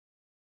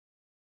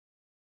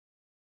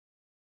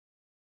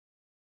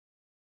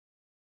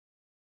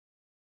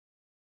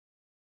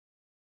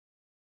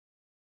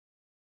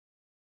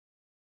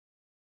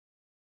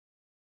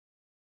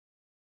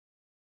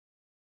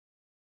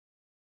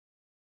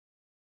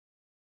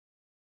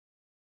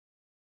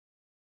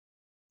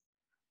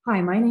Hi,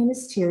 my name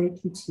is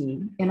Terri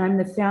Coutee, and I'm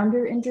the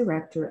founder and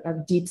director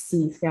of DIEP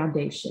C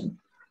Foundation.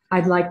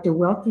 I'd like to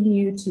welcome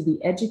you to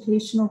the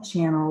educational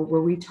channel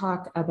where we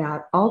talk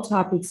about all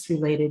topics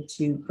related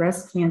to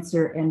breast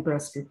cancer and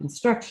breast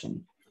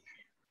reconstruction.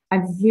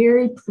 I'm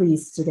very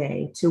pleased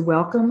today to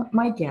welcome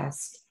my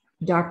guest,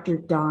 Dr.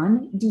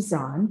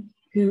 Dizon,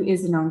 who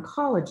is an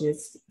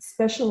oncologist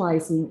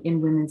specializing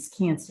in women's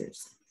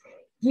cancers.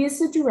 He is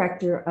the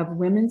director of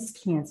women's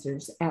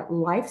cancers at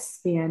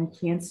Lifespan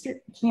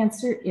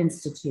Cancer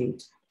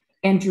Institute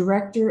and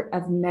director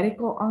of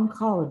medical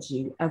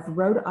oncology of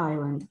Rhode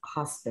Island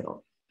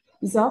Hospital.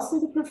 He's also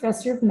the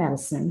professor of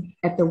medicine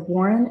at the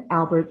Warren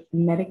Albert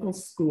Medical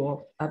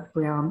School of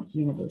Brown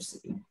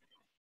University.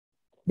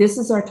 This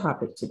is our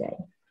topic today.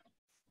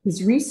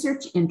 His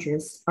research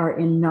interests are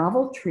in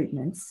novel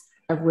treatments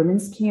of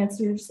women's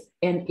cancers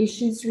and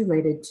issues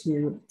related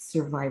to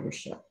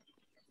survivorship,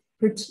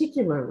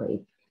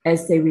 particularly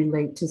as they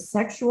relate to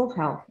sexual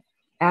health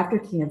after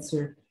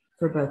cancer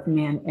for both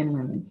men and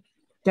women.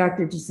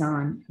 Dr.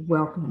 Dizon,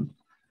 welcome.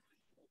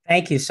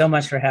 Thank you so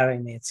much for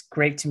having me. It's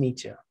great to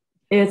meet you.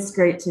 It's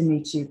great to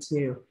meet you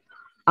too.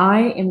 I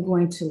am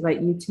going to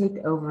let you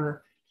take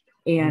over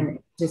and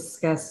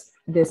discuss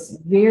this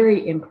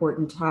very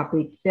important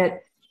topic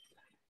that,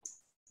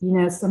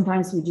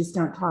 sometimes we just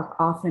don't talk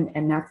often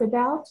enough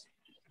about,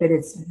 but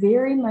it's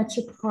very much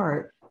a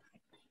part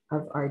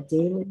of our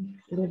daily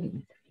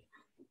living.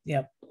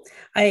 Yep.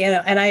 I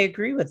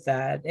agree with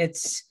that.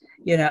 It's,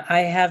 I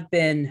have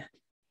been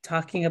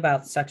talking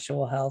about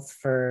sexual health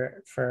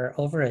for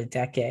over a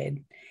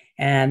decade.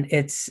 And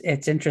it's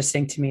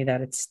interesting to me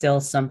that it's still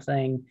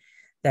something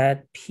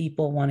that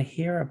people want to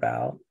hear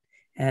about,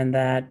 and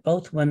that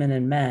both women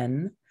and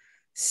men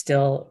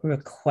still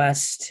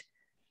request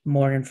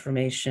more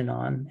information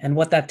on. And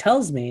what that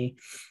tells me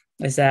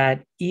is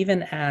that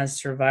even as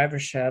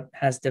survivorship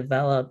has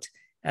developed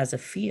as a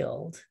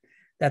field,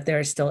 that there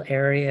are still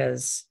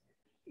areas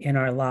in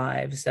our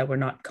lives that we're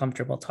not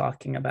comfortable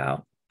talking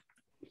about.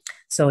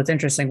 So it's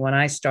interesting, when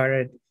I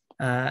started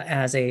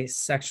as a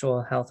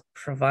sexual health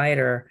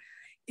provider,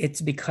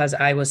 it's because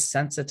I was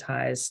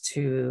sensitized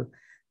to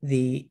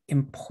the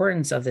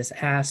importance of this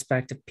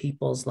aspect of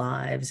people's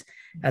lives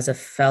as a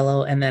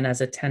fellow and then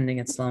as attending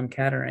at Sloan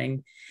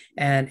Kettering.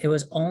 And it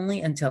was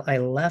only until I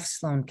left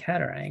Sloan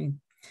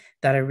Kettering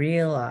that I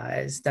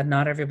realized that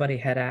not everybody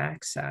had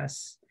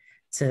access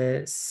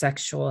to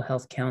sexual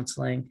health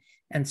counseling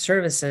and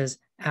services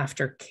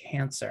after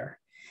cancer.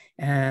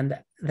 And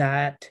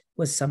that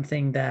was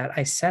something that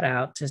I set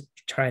out to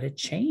try to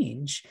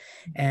change.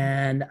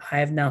 And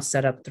I've now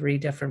set up 3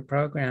 different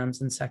programs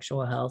in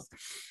sexual health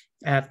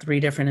at 3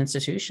 different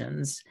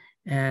institutions.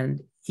 And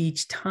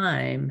each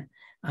time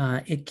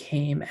it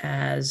came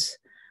as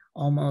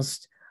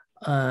almost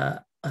a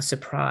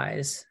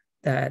surprise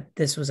that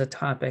this was a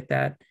topic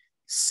that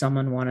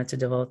someone wanted to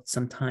devote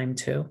some time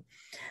to.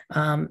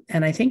 And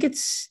I think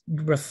it's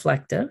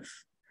reflective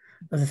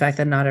of the fact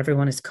that not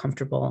everyone is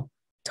comfortable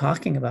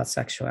talking about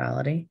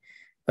sexuality,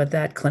 but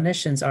that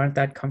clinicians aren't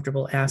that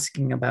comfortable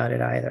asking about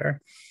it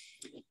either.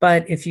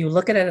 But if you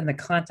look at it in the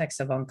context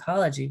of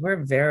oncology,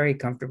 we're very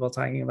comfortable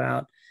talking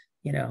about,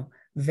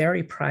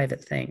 very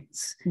private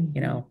things,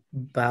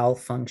 bowel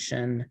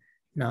function,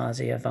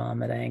 nausea,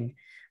 vomiting,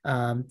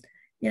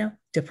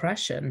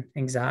 depression,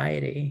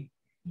 anxiety,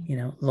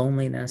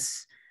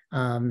 loneliness.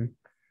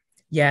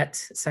 Yet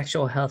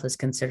sexual health is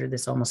considered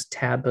this almost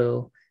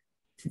taboo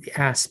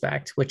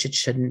aspect, which it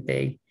shouldn't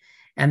be.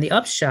 And the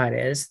upshot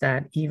is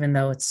that even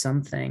though it's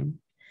something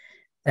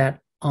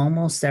that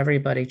almost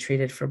everybody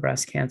treated for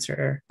breast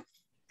cancer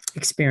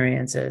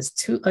experiences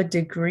to a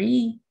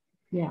degree,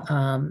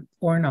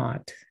 or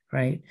not,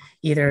 right?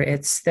 Either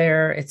it's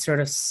there, it's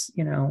sort of,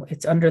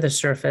 it's under the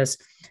surface,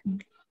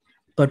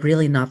 but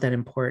really not that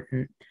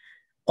important,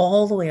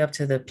 all the way up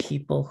to the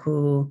people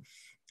who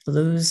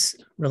lose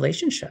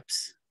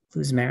relationships,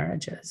 lose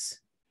marriages.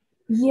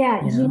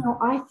 Yeah,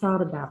 I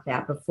thought about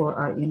that before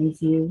our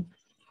interview,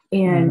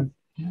 and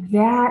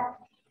that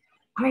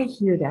I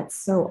hear that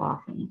so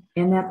often,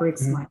 and that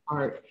breaks my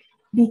heart,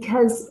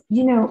 because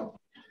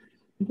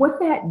what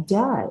that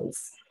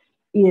does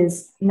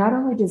is not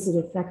only does it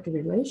affect a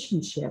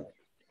relationship,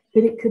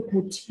 but it could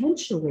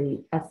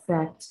potentially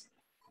affect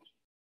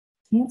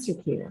cancer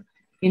care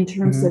in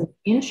terms of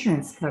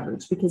insurance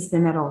coverage, because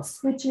then that all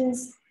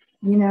switches.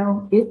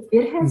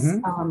 It has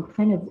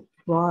kind of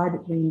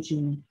broad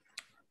ranging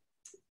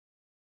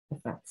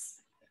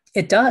effects.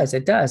 It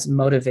does.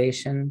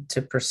 Motivation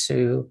to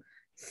pursue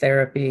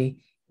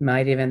therapy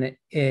might even,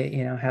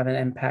 have an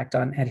impact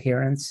on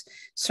adherence.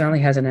 Certainly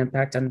has an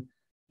impact on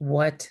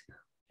what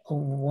a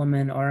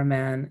woman or a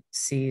man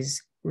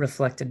sees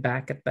reflected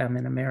back at them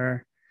in a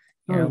mirror.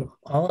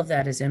 All of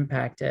that is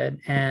impacted.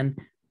 And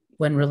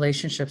when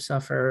relationships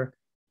suffer,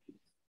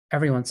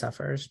 everyone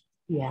suffers.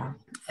 Yeah.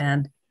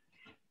 And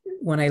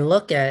when I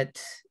look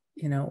at,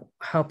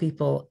 how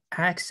people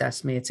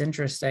access me, it's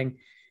interesting.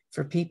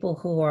 For people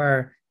who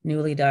are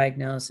newly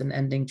diagnosed and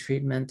ending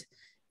treatment,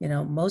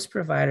 most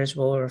providers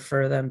will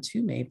refer them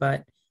to me,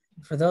 but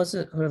For those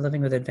who are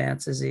living with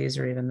advanced disease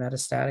or even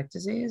metastatic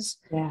disease,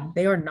 Yeah.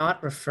 they are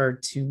not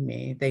referred to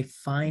me. They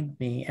find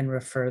me and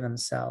refer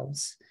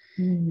themselves.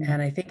 Mm.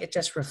 And I think it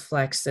just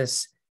reflects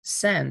this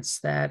sense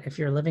that if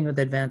you're living with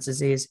advanced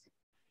disease,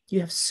 you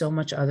have so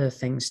much other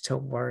things to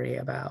worry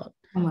about,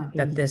 Oh my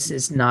that goodness. this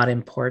is not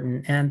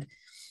important. And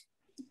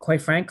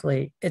quite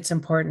frankly, it's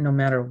important no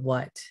matter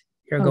what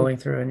you're Oh, going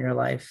through in your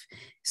life.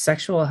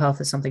 Sexual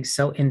health is something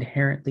so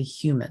inherently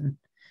human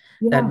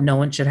that yeah. no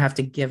one should have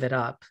to give it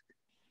up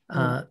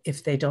Oh.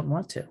 if they don't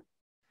want to.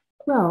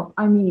 Well,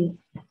 I mean,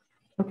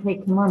 okay,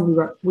 come on.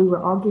 We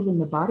were all given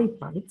the body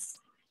parts,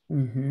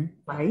 Mm-hmm.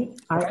 right?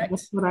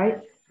 That's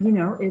Correct.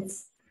 what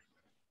it's,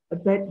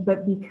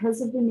 but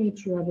because of the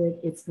nature of it,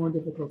 it's more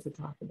difficult to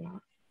talk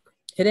about.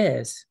 It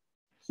is.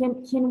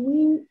 Can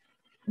we,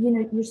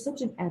 you're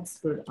such an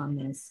expert on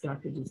this,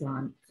 Dr.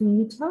 Dizon. Can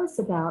you tell us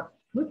about,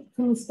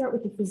 can we start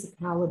with the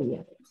physicality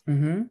of it?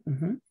 Mm-hmm.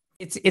 Mm-hmm.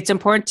 It's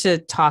important to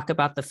talk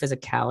about the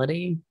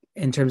physicality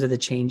in terms of the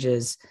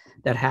changes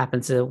that happen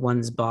to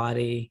one's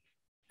body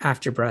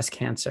after breast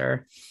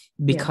cancer,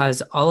 Yeah.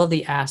 because all of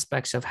the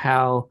aspects of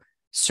how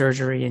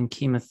surgery and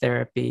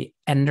chemotherapy,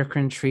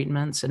 endocrine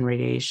treatments and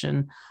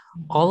radiation,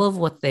 all of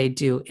what they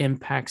do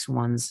impacts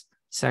one's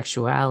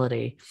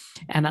sexuality.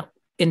 And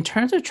in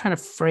terms of trying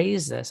to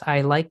phrase this,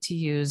 I like to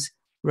use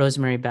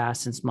Rosemary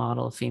Baston's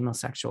model of female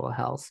sexual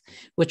health,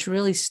 which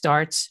really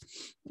starts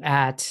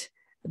at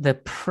the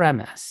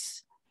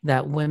premise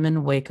that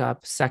women wake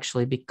up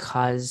sexually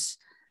because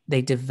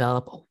they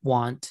develop a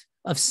want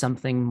of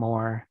something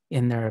more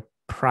in their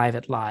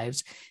private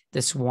lives,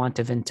 this want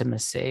of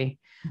intimacy,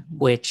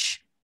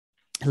 which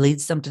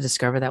leads them to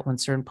discover that when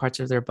certain parts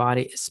of their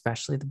body,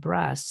 especially the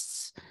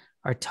breasts,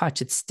 are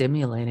touched, it's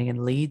stimulating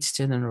and leads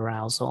to an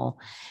arousal.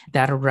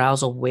 That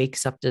arousal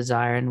wakes up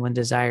desire. And when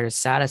desire is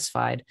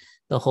satisfied,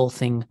 the whole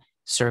thing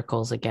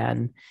circles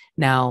again.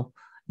 Now,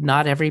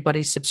 not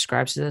everybody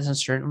subscribes to this, and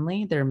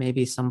certainly there may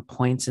be some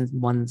points in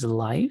one's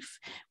life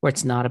where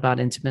it's not about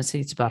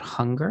intimacy, it's about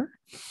hunger.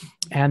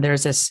 And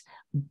there's this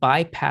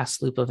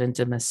bypass loop of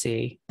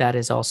intimacy that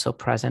is also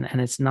present, and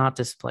it's not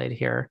displayed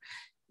here,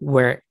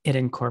 where it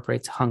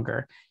incorporates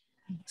hunger.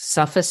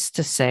 Suffice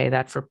to say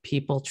that for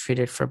people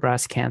treated for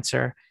breast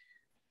cancer,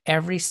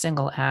 every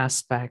single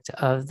aspect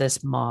of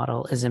this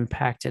model is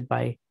impacted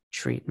by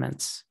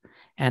treatments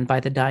and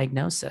by the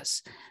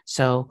diagnosis.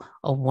 So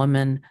a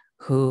woman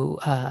who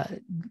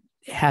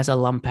has a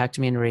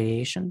lumpectomy and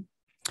radiation,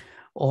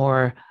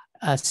 or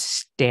a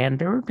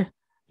standard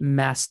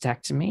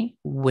mastectomy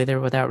with or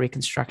without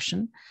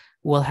reconstruction,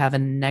 will have a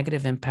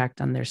negative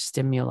impact on their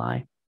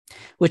stimuli,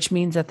 which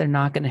means that they're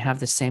not going to have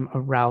the same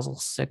arousal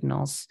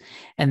signals,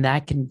 and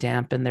that can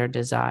dampen their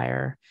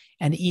desire.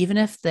 And even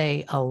if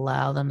they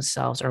allow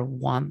themselves or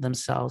want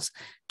themselves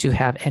to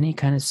have any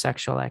kind of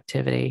sexual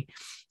activity,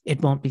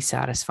 it won't be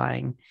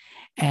satisfying.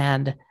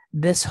 And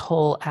this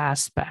whole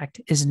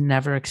aspect is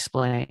never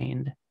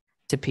explained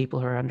to people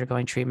who are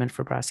undergoing treatment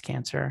for breast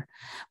cancer.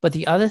 But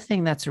the other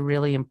thing that's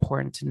really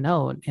important to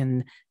note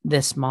in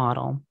this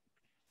model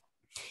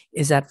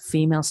is that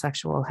female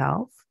sexual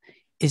health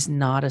is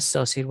not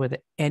associated with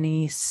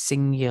any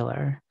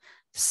singular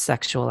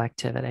sexual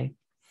activity.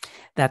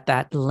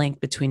 That link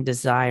between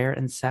desire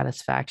and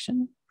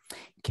satisfaction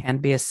can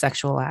be a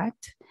sexual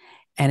act,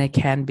 and it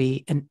can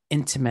be an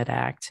intimate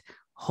act,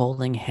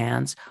 holding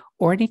hands,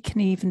 or it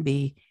can even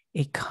be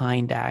a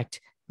kind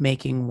act,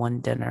 making one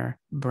dinner,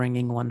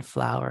 bringing one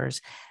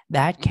flowers.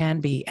 That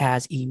can be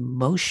as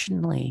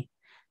emotionally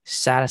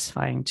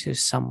satisfying to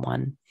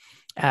someone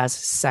as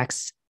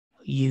sex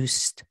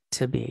used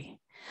to be.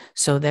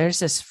 So there's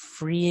this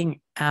freeing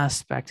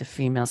aspect of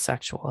female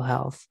sexual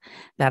health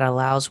that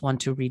allows one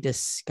to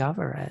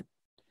rediscover it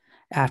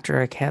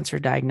after a cancer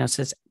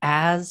diagnosis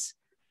as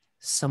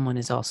someone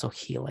is also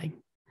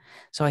healing.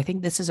 So I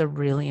think this is a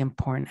really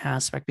important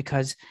aspect,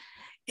 because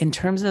in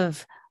terms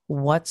of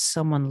what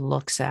someone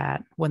looks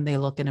at when they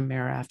look in a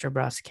mirror after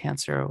breast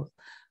cancer,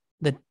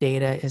 the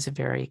data is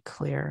very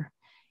clear.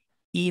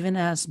 Even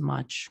as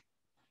much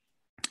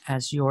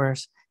as your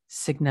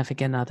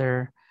significant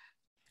other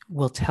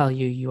will tell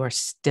you, you are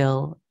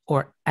still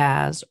or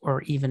as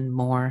or even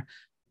more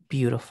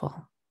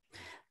beautiful,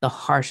 the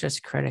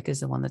harshest critic is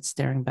the one that's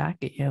staring back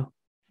at you.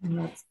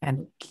 Yes.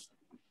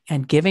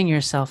 And giving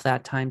yourself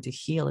that time to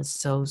heal is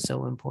so,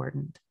 so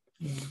important.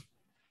 Yeah.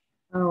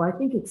 Oh, I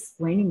think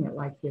explaining it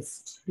like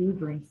this too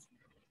brings,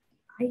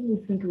 I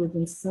would think it would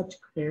bring such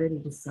clarity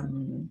to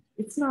someone.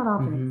 It's not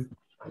often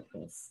like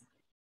this.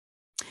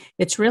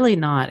 It's really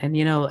not. And,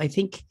 I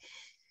think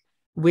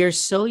we're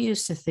so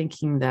used to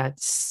thinking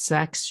that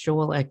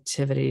sexual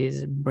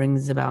activities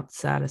brings about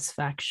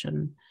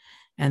satisfaction,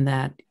 and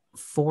that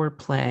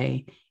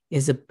foreplay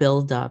is a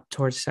buildup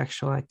towards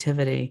sexual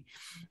activity.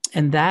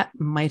 And that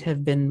might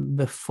have been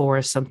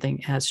before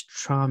something as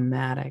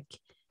traumatic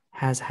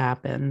has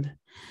happened.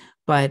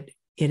 But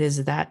it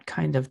is that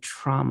kind of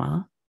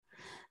trauma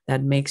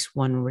that makes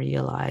one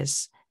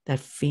realize that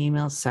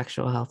female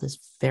sexual health is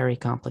very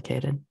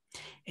complicated.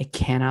 It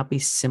cannot be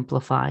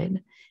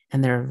simplified.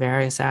 And there are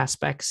various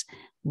aspects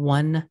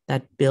one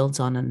that builds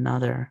on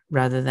another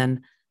rather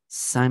than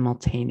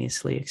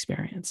simultaneously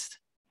experienced.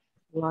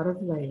 A lot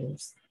of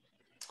layers.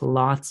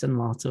 Lots and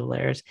lots of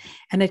layers.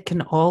 And it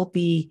can all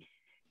be,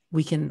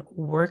 we can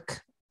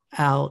work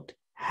out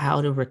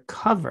how to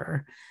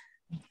recover.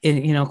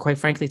 And, quite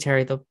frankly,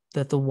 Terri,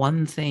 the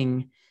one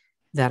thing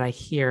that I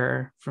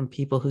hear from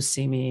people who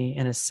see me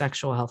in a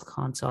sexual health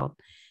consult,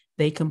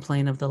 they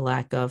complain of the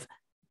lack of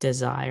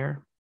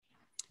desire.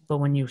 But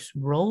when you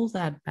roll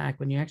that back,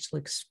 when you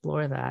actually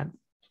explore that,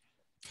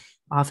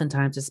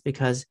 oftentimes it's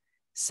because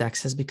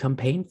sex has become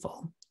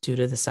painful due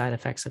to the side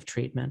effects of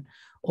treatment,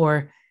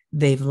 or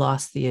they've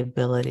lost the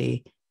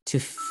ability to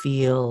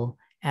feel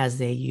as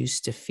they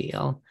used to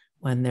feel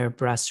when their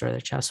breast or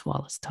their chest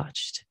wall is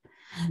touched.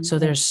 Mm-hmm. So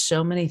there's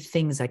so many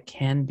things that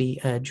can be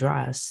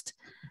addressed,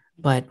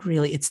 but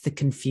really it's the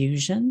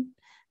confusion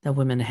that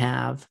women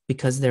have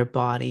because their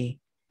body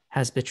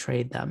has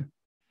betrayed them.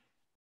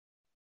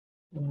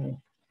 Right.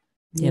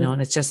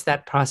 And it's just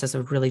that process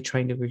of really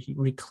trying to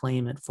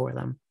reclaim it for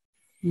them.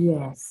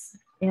 Yes.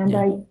 And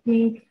I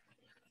think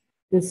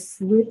the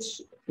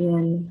switch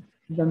in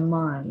the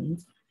mind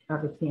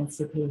of a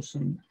cancer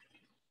patient,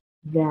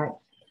 that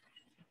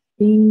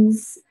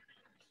things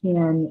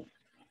can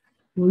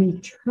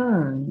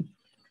return,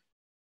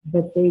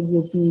 but they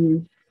will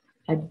be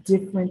a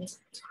different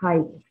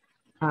type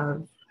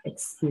of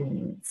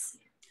experience.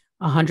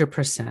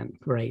 100%.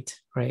 Right.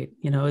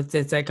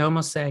 It's like I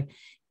almost say,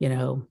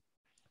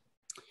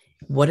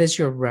 what is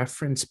your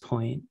reference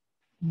point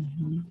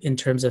in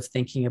terms of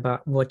thinking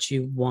about what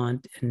you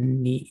want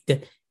and need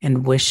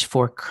and wish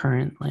for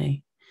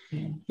currently?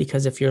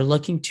 Because if you're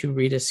looking to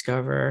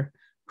rediscover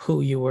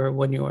who you were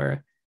when you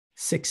were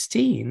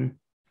 16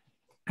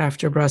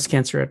 after breast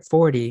cancer at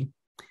 40,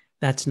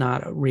 that's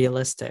not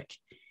realistic.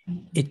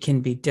 It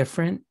can be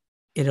different.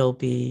 It won't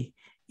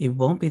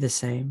be the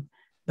same,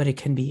 but it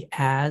can be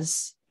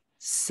as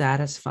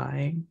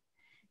satisfying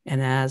and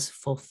as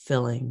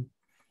fulfilling,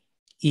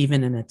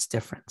 even in its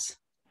difference.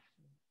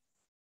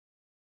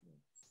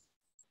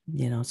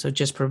 So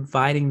just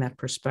providing that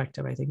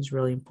perspective, I think, is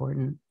really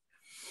important.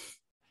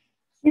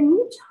 Can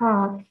we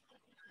talk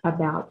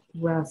about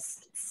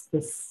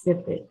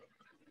breast-specific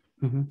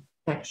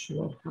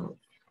sexual health?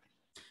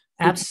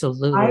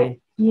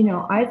 Absolutely.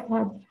 I've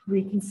had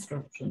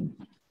reconstruction,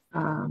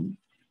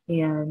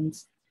 and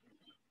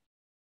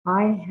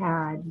I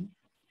had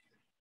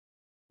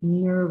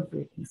nerve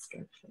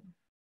reconstruction.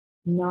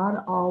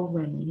 Not all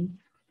women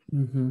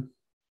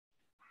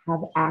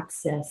have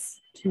access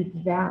to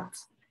that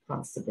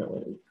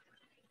possibility.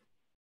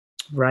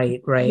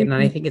 Right. And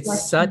I think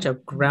it's such a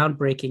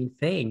groundbreaking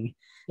thing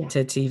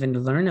to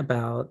even learn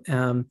about,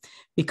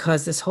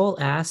 because this whole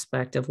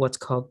aspect of what's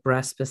called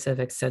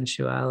breast-specific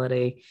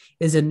sensuality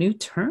is a new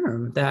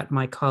term that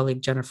my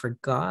colleague Jennifer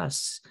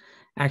Goss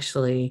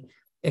actually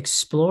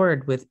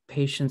explored with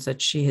patients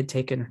that she had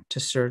taken to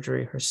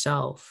surgery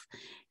herself.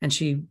 And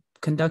she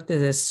conducted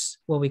this,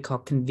 what we call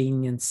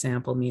convenience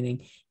sample,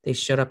 meaning they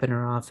showed up in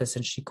her office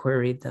and she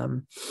queried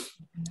them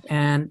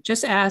and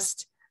just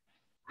asked,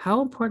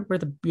 how important were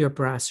your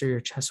breasts or your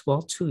chest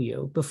wall to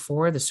you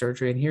before the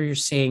surgery? And here you're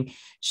seeing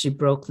she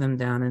broke them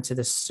down into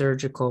the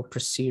surgical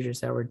procedures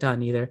that were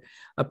done, either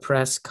a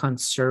breast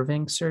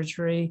conserving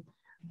surgery,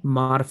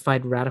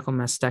 modified radical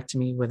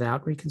mastectomy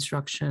without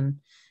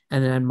reconstruction,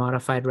 and then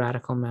modified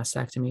radical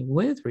mastectomy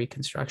with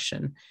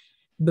reconstruction.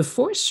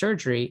 Before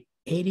surgery,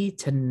 80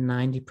 to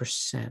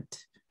 90%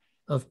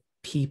 of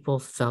people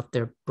felt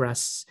their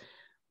breasts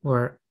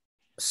were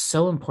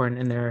so important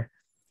in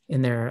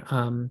their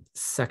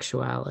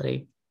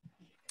sexuality.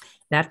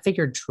 That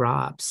figure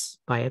drops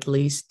by at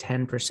least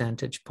 10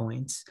 percentage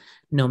points,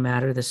 no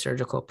matter the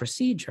surgical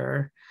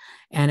procedure.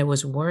 And it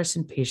was worse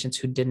in patients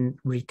who didn't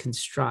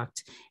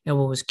reconstruct. And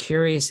what was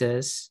curious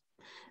is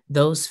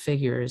those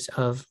figures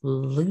of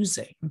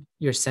losing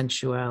your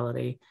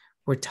sensuality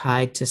were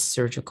tied to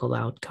surgical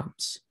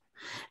outcomes.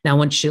 Now,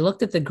 when she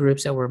looked at the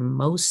groups that were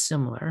most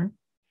similar,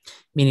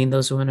 meaning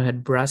those women who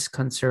had breast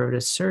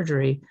conservative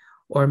surgery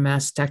or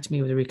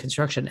mastectomy with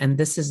reconstruction. And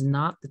this is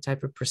not the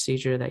type of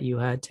procedure that you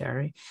had,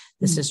 Terri.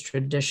 This is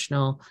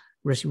traditional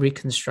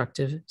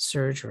reconstructive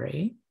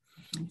surgery.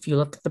 If you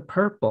look at the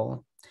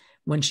purple,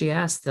 when she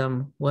asked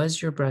them,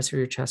 was your breast or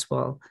your chest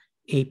wall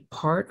a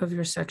part of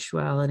your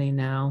sexuality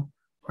now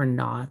or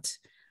not?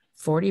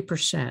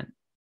 40%,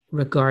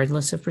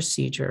 regardless of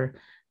procedure,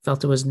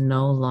 felt it was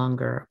no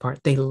longer a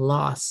part. They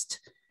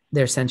lost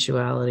their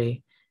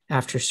sensuality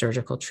after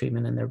surgical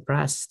treatment in their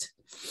breast.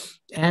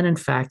 And in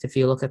fact, if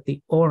you look at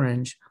the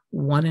orange,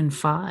 1 in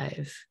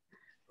 5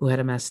 who had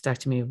a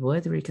mastectomy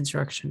with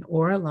reconstruction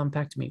or a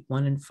lumpectomy,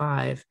 1 in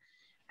 5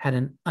 had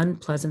an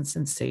unpleasant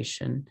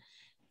sensation.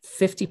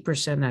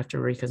 50% after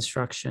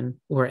reconstruction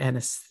were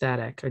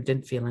anesthetic or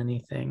didn't feel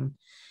anything.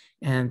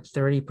 And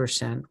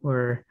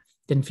 30%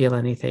 didn't feel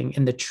anything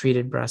in the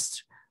treated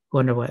breast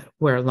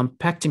where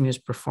lumpectomy was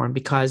performed,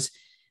 because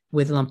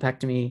with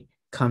lumpectomy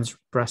comes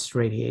breast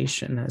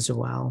radiation as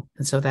well.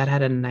 And so that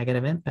had a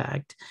negative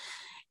impact.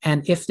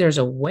 And if there's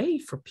a way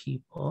for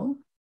people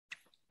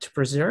to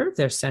preserve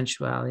their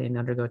sensuality and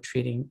undergo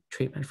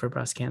treatment for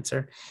breast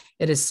cancer,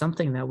 it is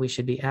something that we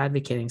should be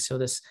advocating. So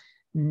this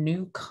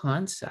new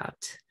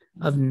concept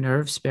of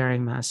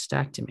nerve-sparing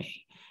mastectomy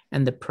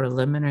and the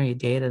preliminary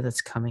data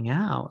that's coming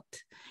out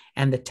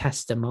and the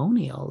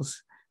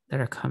testimonials that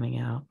are coming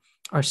out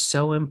are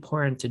so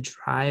important to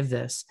drive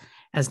this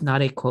as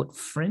not a, quote,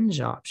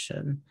 fringe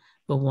option,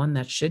 but one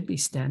that should be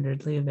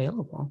standardly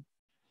available.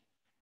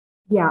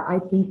 Yeah, I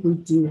think we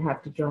do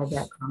have to drive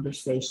that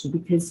conversation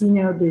because, you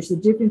know, there's a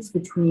difference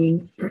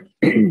between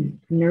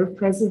nerve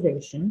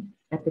preservation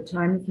at the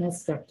time of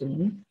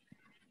mastectomy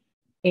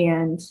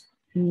and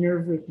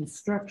nerve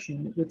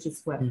reconstruction, which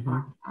is what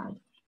I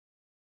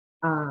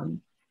had.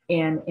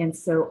 And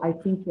so I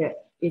think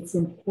that it's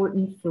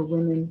important for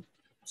women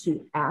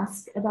to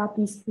ask about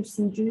these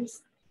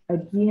procedures.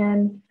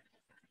 Again,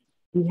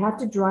 we have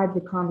to drive the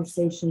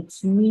conversation,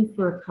 to me,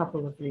 for a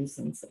couple of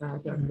reasons,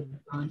 Dr.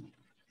 Dizon.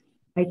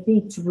 I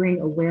think to bring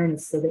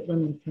awareness so that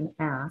women can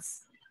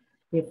ask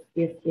if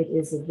it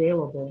is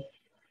available.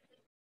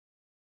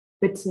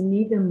 But to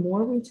me, the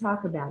more we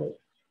talk about it,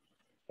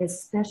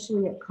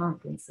 especially at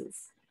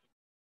conferences,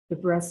 the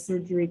breast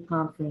surgery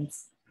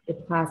conference, the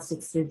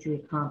plastic surgery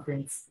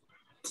conference,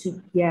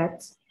 to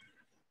get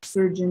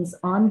surgeons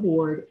on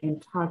board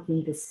and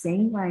talking the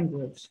same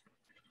language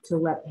to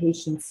let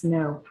patients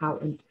know how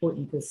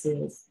important this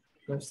is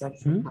for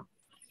sexual health.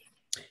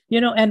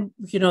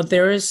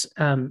 There is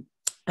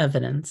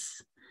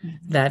evidence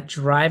that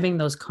driving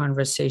those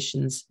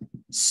conversations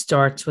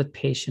starts with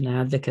patient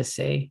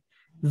advocacy.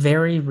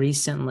 Very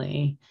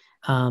recently,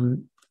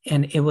 and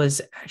it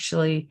was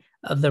actually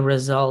the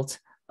result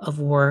of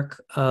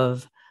work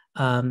of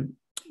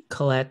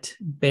Colette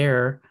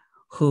Baer,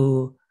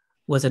 who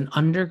was an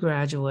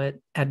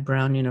undergraduate at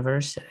Brown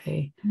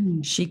University.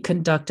 She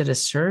conducted a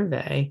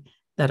survey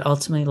that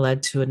ultimately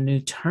led to a new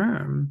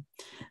term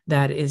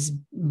that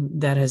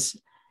has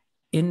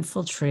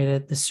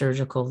infiltrated the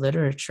surgical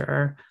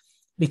literature,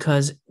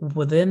 because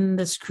within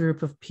this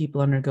group of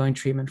people undergoing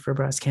treatment for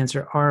breast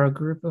cancer are a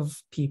group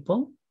of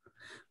people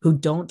who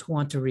don't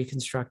want to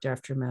reconstruct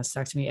after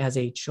mastectomy as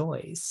a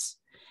choice.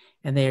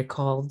 And they are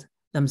called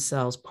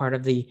themselves part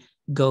of the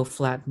Go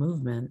Flat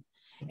movement.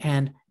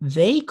 And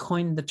they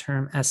coined the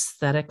term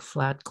aesthetic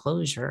flat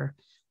closure,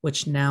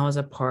 which now is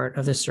a part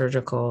of the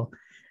surgical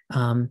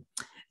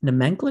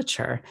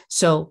nomenclature.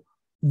 So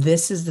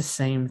this is the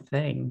same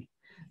thing.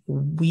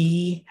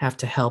 We have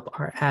to help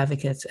our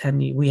advocates, and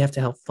we have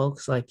to help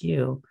folks like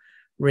you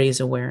raise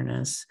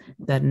awareness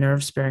that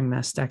nerve-sparing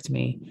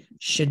mastectomy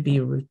should be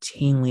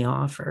routinely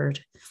offered,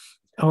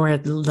 or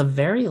at the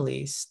very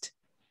least,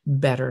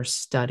 better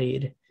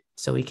studied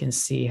so we can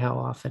see how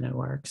often it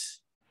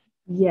works.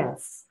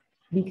 Yes,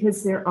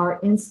 because there are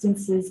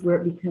instances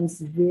where it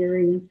becomes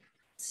very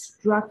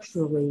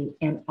structurally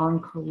and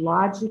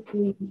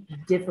oncologically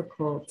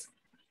difficult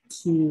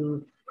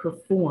to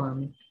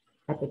perform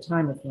at the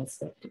time of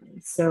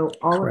mastectomy. So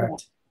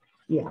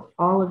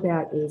all of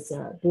that is,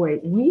 boy,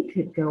 we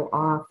could go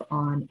off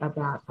on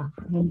about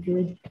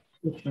 100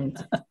 different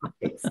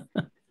topics.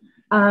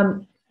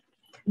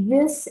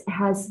 This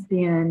has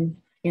been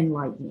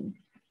enlightening.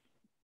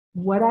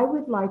 What I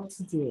would like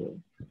to do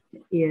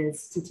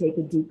is to take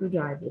a deeper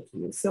dive with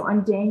you. So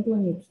I'm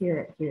dangling a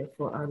carrot here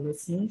for our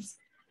listeners,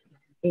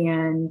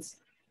 and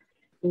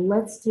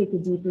let's take a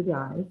deeper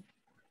dive,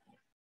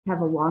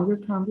 have a longer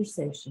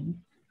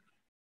conversation,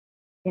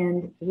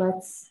 and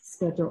let's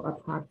schedule a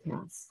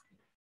podcast.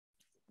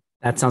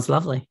 That sounds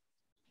lovely.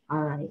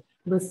 All right.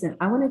 Listen,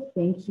 I want to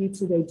thank you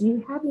today. Do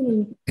you have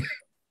any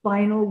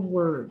final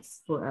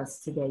words for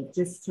us today,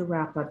 just to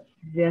wrap up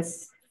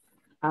this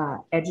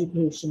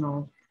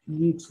educational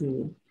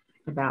YouTube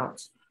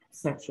about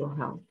sexual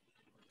health?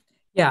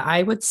 Yeah,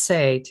 I would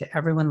say to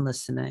everyone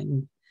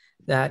listening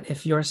that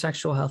if your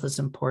sexual health is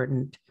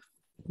important,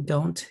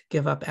 don't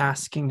give up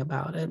asking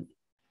about it.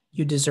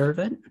 You deserve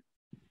it.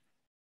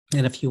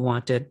 And if you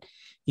want it,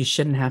 you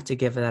shouldn't have to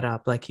give that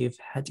up like you've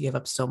had to give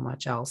up so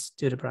much else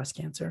due to breast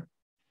cancer.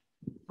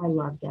 I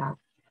love that.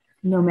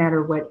 No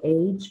matter what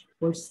age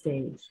or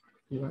stage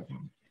you are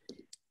in.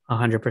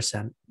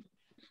 100%.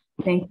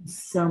 Thank you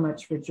so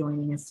much for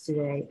joining us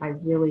today. I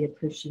really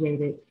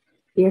appreciate it.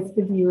 If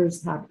the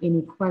viewers have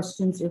any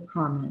questions or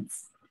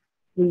comments,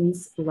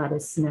 please let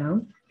us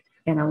know.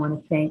 And I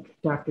want to thank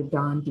Dr.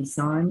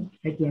 Dizon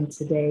again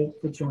today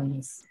for joining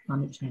us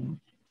on the channel.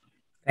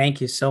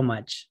 Thank you so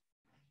much.